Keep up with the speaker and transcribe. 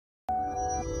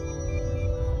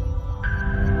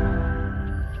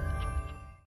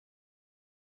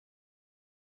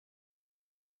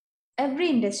every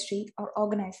industry or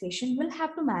organization will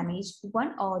have to manage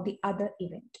one or the other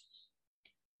event.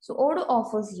 So Odoo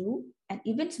offers you an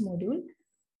events module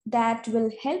that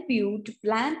will help you to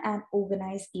plan and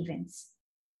organize events.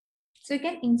 So you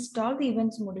can install the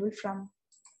events module from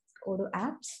Odoo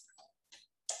apps.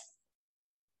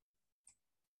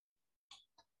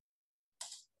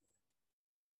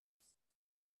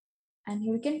 And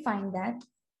here you can find that.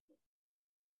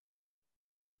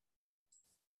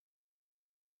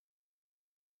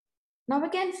 Now we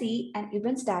can see an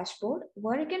events dashboard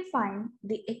where you can find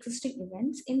the existing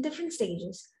events in different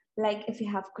stages. Like if you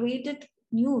have created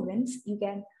new events, you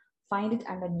can find it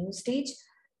under new stage.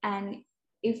 And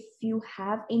if you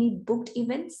have any booked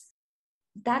events,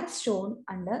 that is shown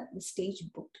under the stage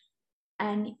booked.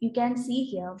 And you can see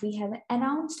here we have an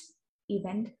announced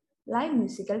event, live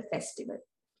musical festival.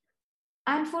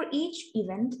 And for each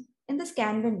event in the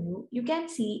scan view, you can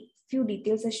see few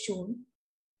details are shown,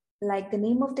 like the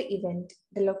name of the event,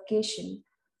 the location,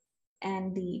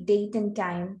 and the date and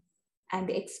time, and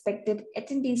the expected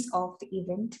attendees of the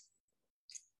event.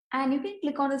 And you can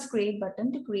click on this create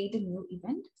button to create a new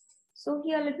event. So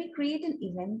here, let me create an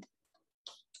event,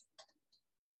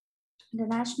 the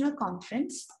national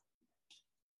conference.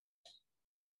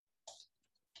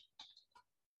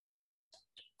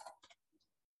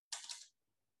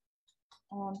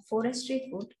 On forestry,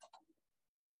 food,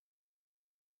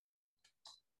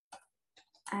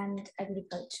 and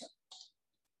agriculture.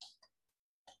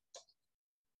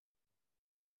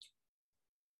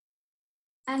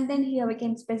 And then here we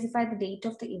can specify the date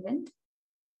of the event.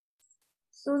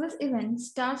 So this event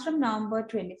starts from November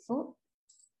 24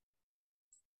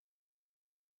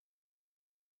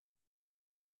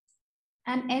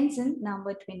 and ends in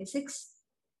November 26.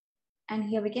 And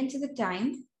here we can see the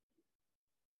time.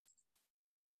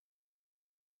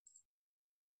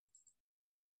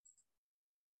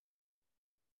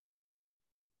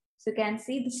 So you can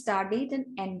see the start date and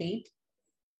end date.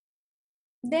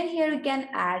 Then here you can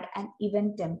add an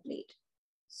event template.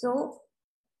 So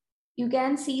you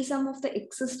can see some of the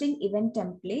existing event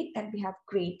template that we have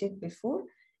created before,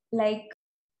 like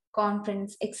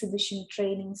conference, exhibition,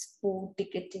 training, sport,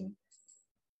 ticketing.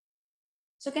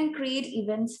 So you can create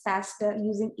events faster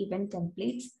using event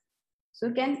templates. So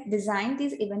you can design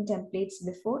these event templates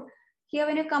before. Here,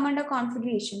 when you come under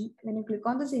configuration, when you click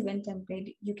on this event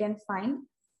template, you can find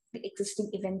the existing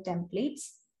event templates.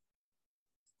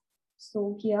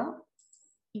 So here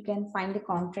you can find the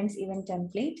conference event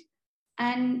template.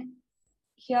 And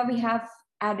here we have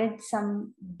added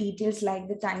some details like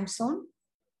the time zone.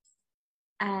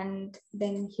 And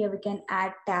then here we can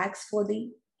add tags for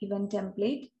the event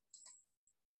template.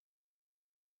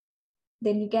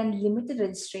 Then you can limit the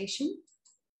registration.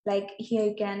 Like here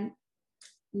you can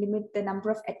limit the number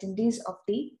of attendees of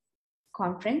the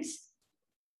conference.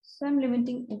 So I'm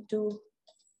limiting it to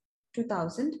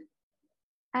 2000.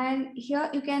 And here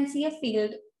you can see a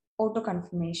field auto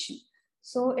confirmation.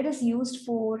 So it is used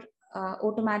for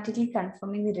automatically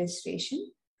confirming the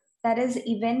registration. That is,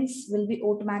 events will be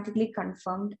automatically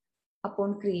confirmed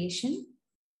upon creation.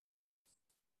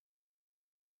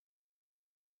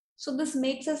 So this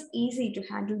makes us easy to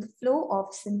handle the flow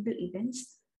of simple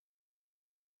events.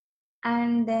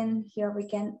 And then here we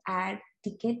can add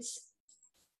tickets.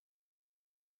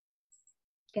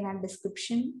 You can add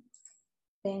description,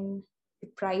 then the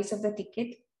price of the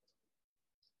ticket.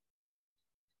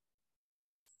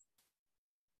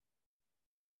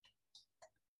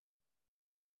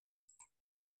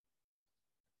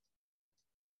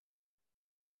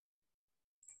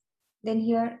 Then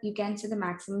here you can see the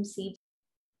maximum seat.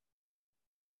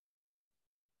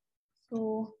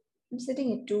 So I'm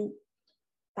setting it to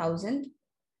 1000.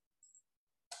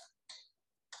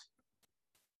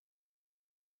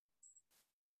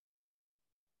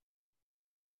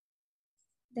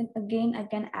 Then again, I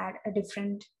can add a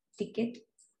different ticket.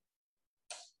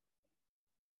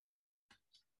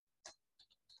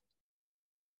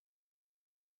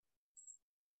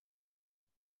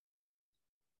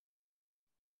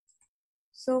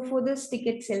 So for this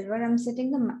ticket silver, I'm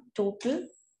setting the total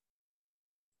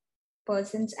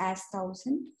persons as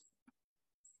 1000.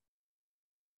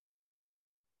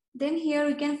 Then here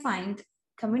we can find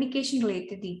communication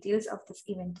related details of this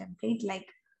event template, like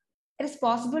it is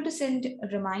possible to send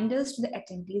reminders to the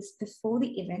attendees before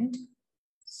the event.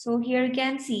 So here you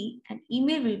can see an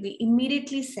email will be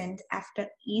immediately sent after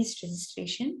each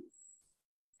registration.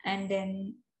 And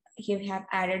then here we have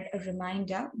added a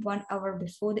reminder 1 hour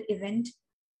before the event,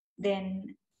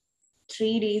 then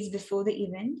 3 days before the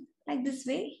event. Like this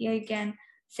way, here you can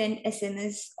send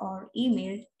SMS or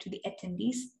email to the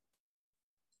attendees.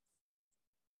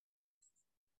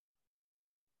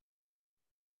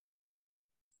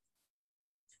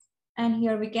 And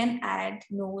here we can add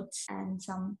notes and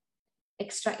some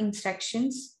extra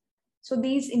instructions. So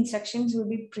these instructions will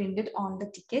be printed on the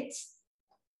tickets.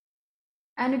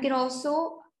 And you can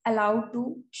also allow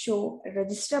to show a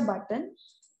register button,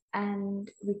 and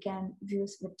we can view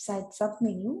website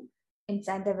submenu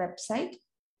inside the website.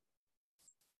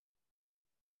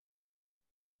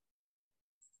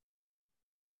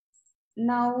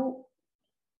 Now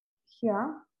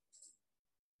here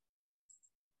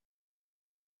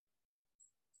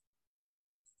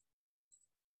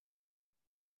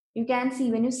you can see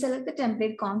when you select the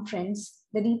template conference,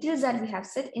 the details that we have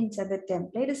set inside the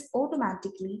template is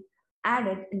automatically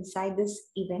added inside this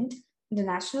event,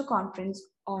 International Conference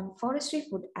on Forestry,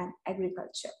 Food and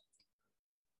Agriculture.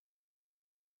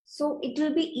 So it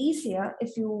will be easier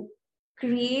if you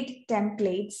create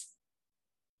templates,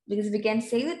 because we can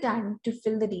save the time to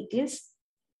fill the details.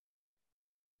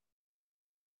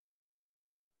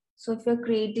 So if you're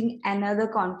creating another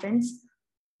conference,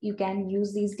 you can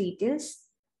use these details,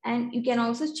 and you can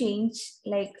also change,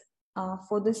 like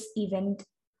for this event,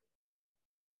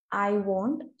 I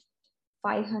want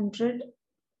 500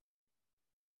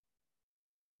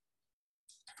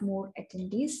 more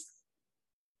attendees.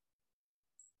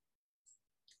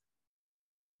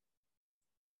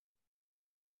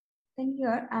 Then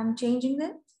here I'm changing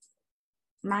the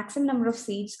maximum number of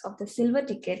seats of the silver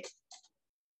ticket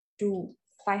to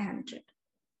 500.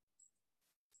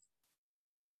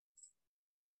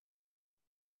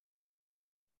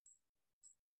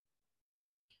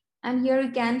 And here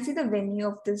you can see the venue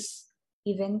of this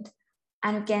event,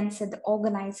 and you can set the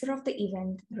organizer of the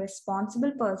event, the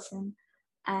responsible person,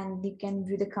 and you can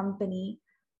view the company.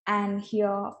 And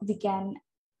here we can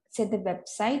set the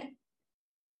website.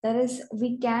 That is,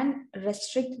 we can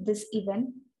restrict this event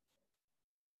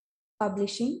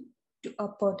publishing to a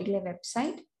particular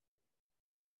website.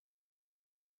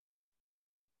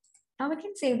 Now we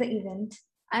can save the event,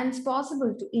 and it's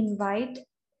possible to invite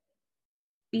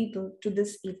people to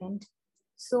this event.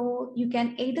 So you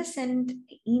can either send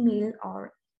email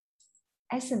or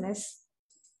SMS.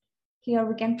 Here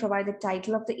we can provide the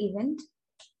title of the event.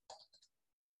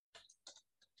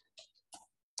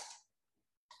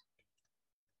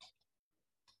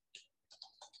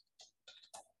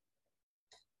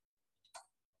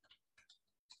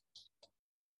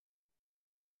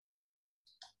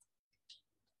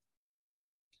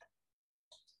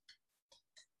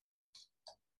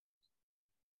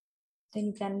 Then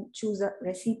you can choose the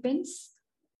recipients.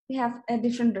 We have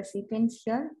different recipients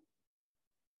here.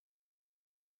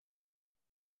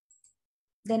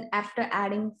 Then after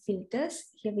adding filters,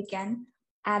 here we can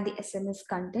add the SMS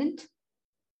content.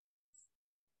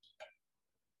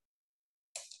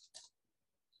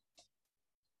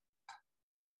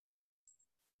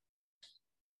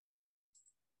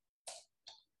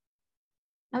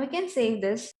 Now we can save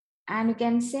this, and you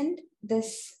can send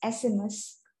this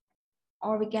SMS,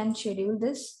 or we can schedule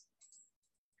this.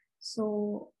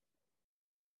 So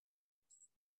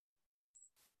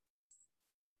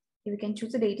we can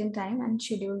choose the date and time and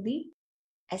schedule the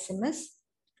SMS.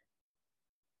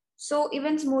 So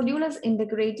events module is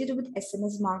integrated with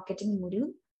SMS marketing module.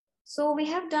 So we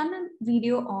have done a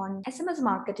video on SMS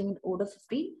marketing in Odoo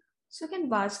 50. So you can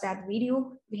watch that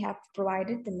video. We have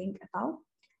provided the link above.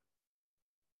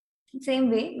 Same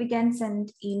way, we can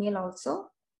send email also.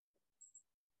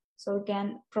 So we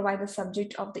can provide the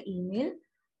subject of the email,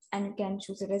 and you can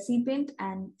choose a recipient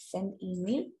and send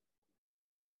email.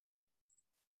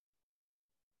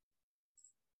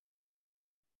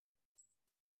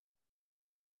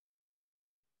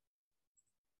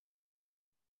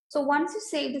 So once you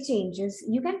save the changes,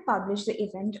 you can publish the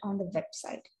event on the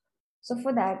website. So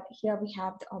for that, here we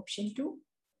have the option to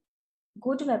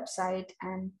go to website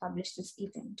and publish this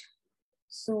event.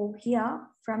 So here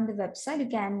from the website, you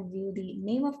can view the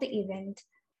name of the event,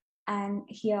 and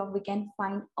here we can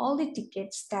find all the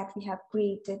tickets that we have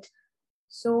created.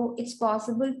 So it's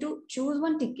possible to choose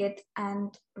one ticket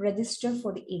and register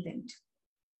for the event.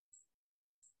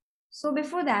 So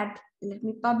before that, let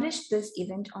me publish this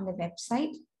event on the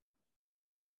website.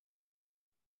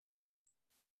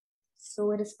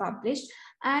 So it is published,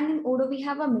 and in Odoo we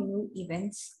have a menu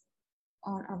events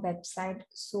on our website.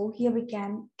 So here we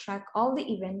can track all the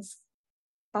events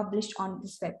published on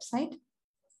this website,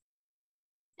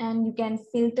 and you can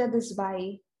filter this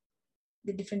by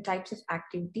the different types of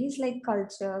activities like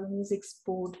culture, music,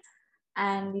 sport,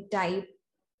 and the type.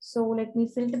 So let me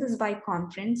filter this by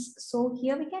conference. So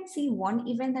here we can see one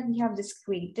event that we have just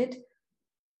created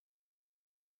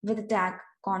with the tag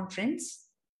conference,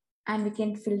 and we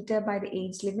can filter by the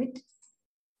age limit.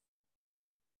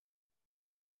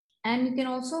 And you can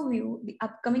also view the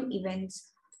upcoming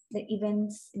events, the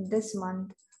events in this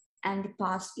month, and the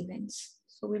past events.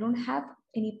 So we don't have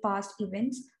any past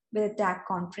events with a tag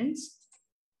conference.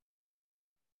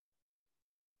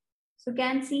 So you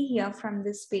can see here from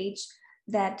this page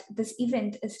that this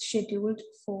event is scheduled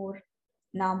for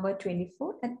November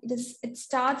 24th, and it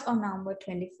starts on November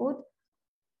 24th,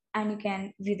 and you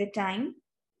can view the time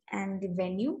and the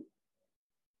venue.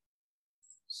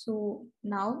 So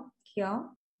now here,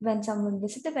 when someone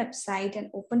visits the website and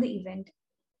open the event,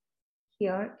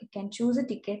 here you can choose a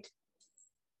ticket.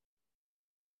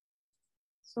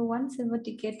 So one silver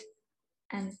ticket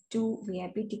and two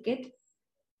VIP ticket.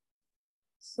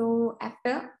 So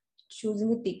after choosing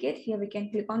the ticket, here we can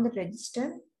click on the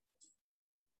register.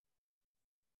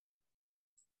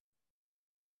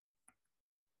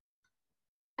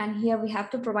 And here we have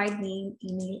to provide name,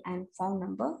 email, and phone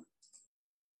number.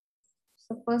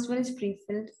 So first one is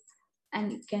pre-filled,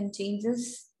 and you can change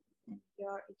this. And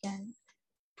here you can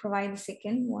provide the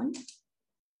second one.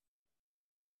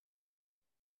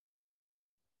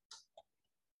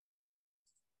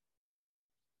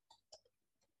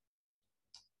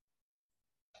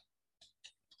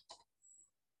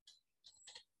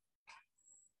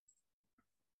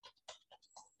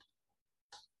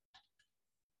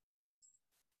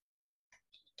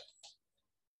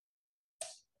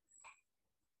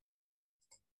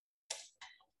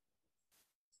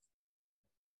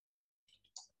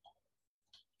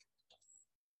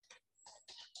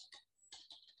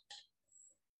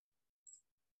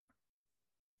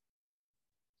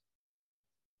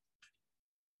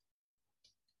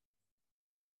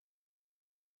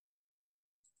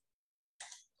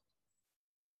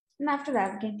 And after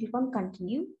that, we can click on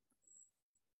continue.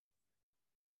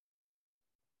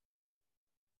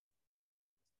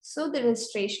 So the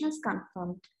registration is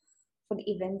confirmed for the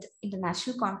event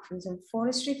International Conference on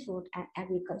Forestry, Food and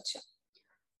Agriculture.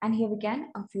 And here we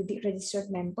can view the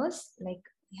registered members, like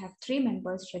we have 3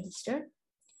 members registered.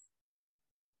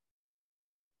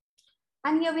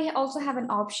 And here we also have an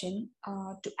option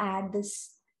to add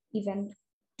this event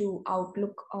to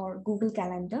Outlook or Google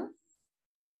Calendar.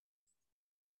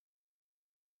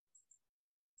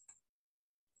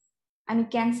 And you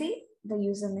can see the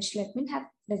user Michelle Edmund have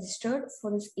registered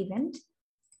for this event.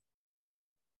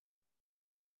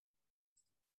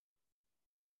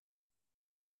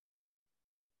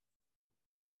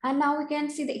 And now we can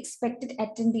see the expected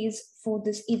attendees for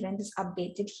this event is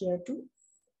updated here to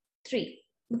 3,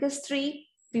 because 3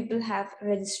 people have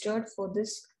registered for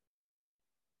this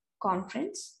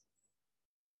conference.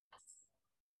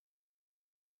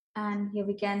 And here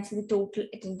we can see the total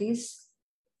attendees.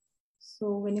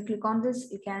 So when you click on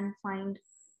this, you can find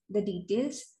the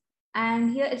details.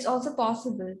 And here it's also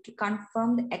possible to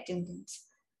confirm the attendance.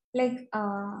 Like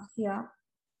here,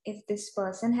 if this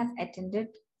person have attended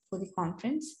for the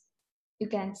conference, you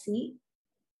can see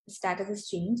the status is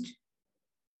changed.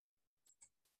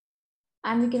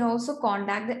 And we can also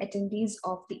contact the attendees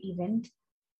of the event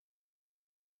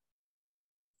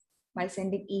by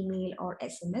sending email or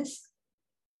SMS.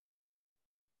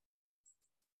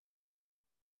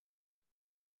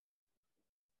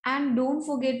 And don't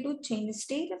forget to change the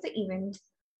state of the event,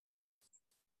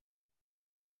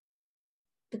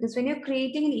 because when you're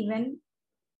creating an event,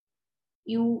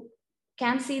 you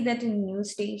can see that in new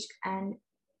stage, and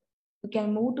you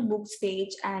can move to book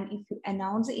stage, and if you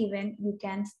announce the event, you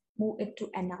can move it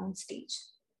to announce stage.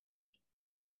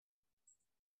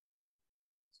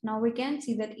 Now we can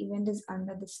see that event is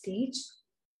under the stage.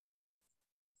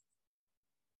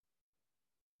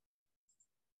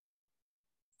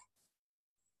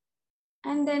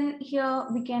 And then here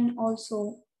we can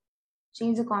also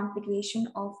change the configuration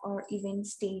of our event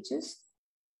stages.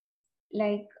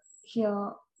 Like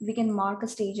here we can mark a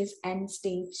stage as end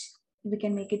stage. We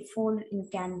can make it fold in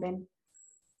Kanban.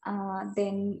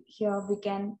 Then here we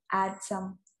can add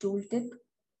some tooltip.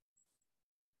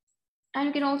 And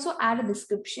you can also add a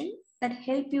description that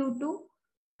help you to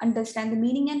understand the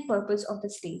meaning and purpose of the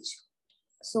stage.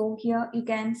 So here you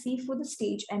can see for the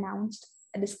stage announced,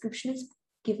 a description is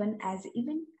given as the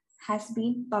event has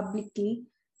been publicly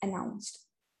announced.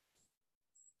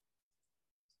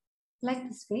 Like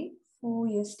this way, for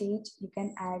your stage, you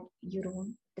can add your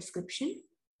own description.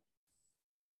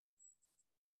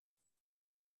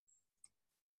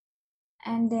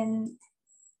 And then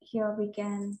here we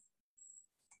can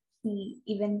see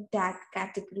event tag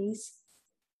categories.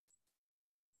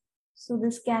 So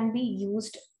this can be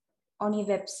used on your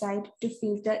website to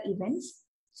filter events.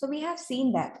 So we have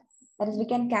seen that. That is, we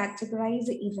can categorize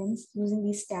the events using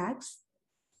these tags.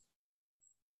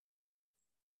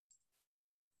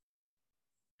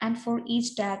 And for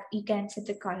each tag, you can set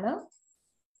a color.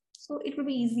 So it will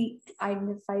be easy to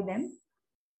identify them.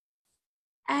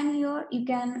 And here you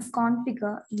can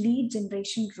configure lead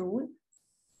generation rule.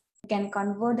 You can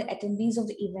convert the attendees of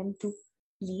the event to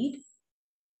lead.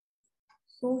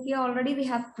 So here already we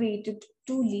have created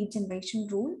two lead generation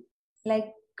rule,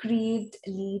 like create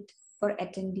lead per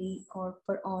attendee or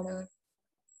per order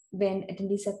when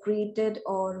attendees are created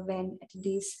or when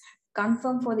attendees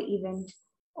confirm for the event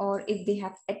or if they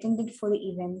have attended for the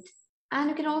event. And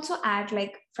you can also add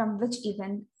like from which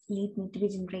event lead need to be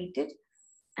generated,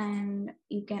 and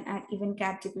you can add event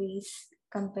categories,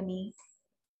 company,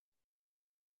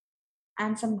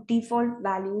 and some default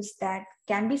values that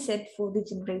can be set for the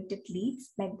generated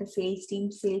leads, like the sales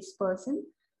team, salesperson,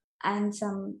 and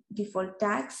some default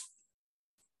tags.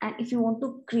 And if you want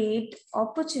to create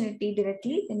opportunity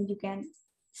directly, then you can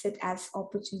set as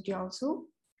opportunity also.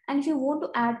 And if you want to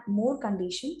add more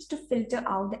conditions to filter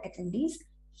out the attendees,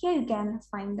 here you can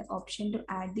find the option to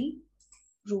add the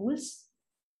rules.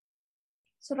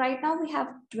 So right now we have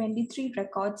 23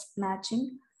 records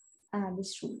matching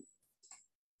this rule.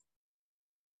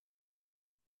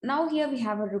 Now here we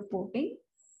have a reporting,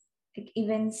 like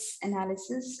events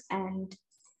analysis and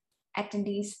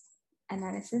attendees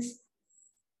analysis.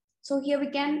 So here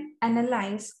we can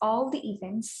analyze all the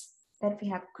events that we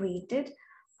have created,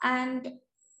 and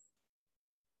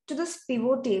to this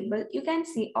pivot table, you can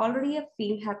see already a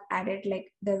field have added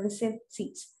like the reserved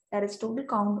seats. That is total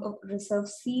count of reserved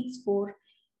seats for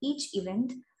each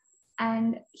event.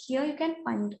 And here you can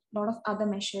find a lot of other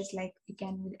measures like you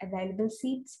can with available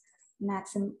seats,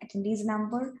 maximum attendees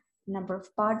number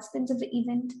of participants of the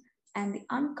event, and the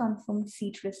unconfirmed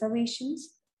seat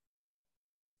reservations.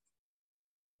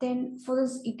 Then for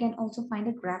this, you can also find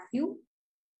a graph view.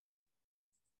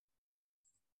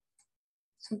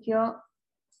 So here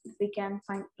we can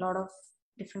find a lot of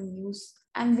different views,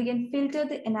 and we can filter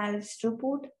the analysis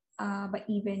report by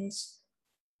events,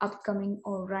 upcoming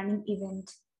or running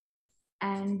event.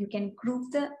 And you can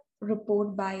group the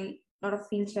report by a lot of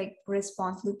fields like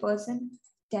responsible person,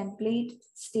 template,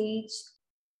 stage,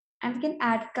 and we can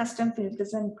add custom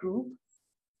filters and group.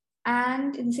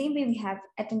 And in the same way, we have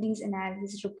attendees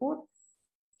analysis report.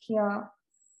 Here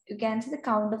you can see the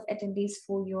count of attendees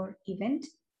for your event.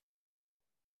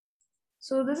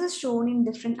 So this is shown in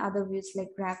different other views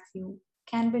like graph view,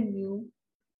 Kanban view,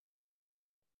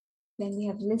 then we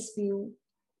have list view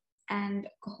and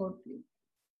cohort view.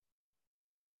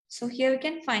 So here we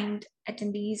can find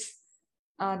attendees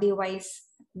day-wise,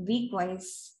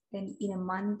 week-wise, then in a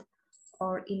month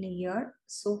or in a year.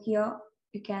 So here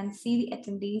you can see the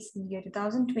attendees in year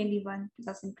 2021,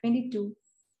 2022.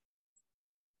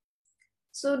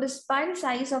 So despite the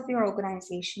size of your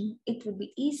organization, it would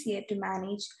be easier to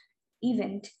manage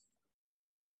event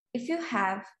if you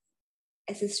have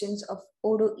assistance of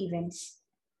Odoo Events.